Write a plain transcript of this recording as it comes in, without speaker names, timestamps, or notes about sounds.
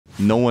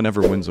no one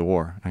ever wins a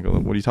war. I go,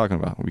 what are you talking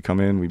about? We come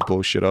in, we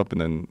blow shit up,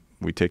 and then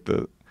we take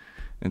the...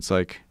 It's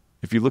like,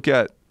 if you look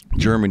at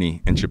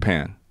Germany and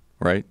Japan,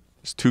 right?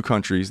 It's two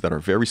countries that are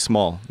very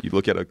small. You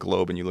look at a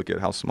globe and you look at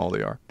how small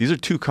they are. These are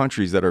two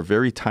countries that are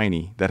very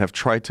tiny, that have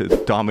tried to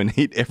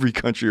dominate every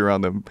country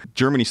around them.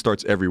 Germany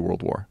starts every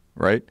world war,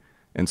 right?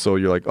 And so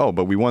you're like, oh,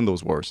 but we won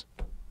those wars.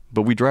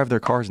 But we drive their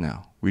cars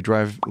now. We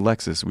drive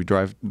Lexus. We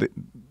drive...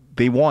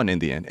 They won in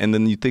the end. And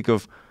then you think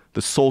of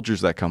the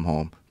soldiers that come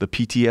home, the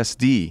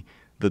PTSD,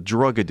 the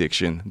drug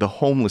addiction, the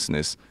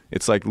homelessness.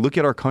 It's like, look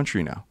at our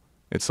country now.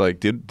 It's like,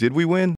 did we win?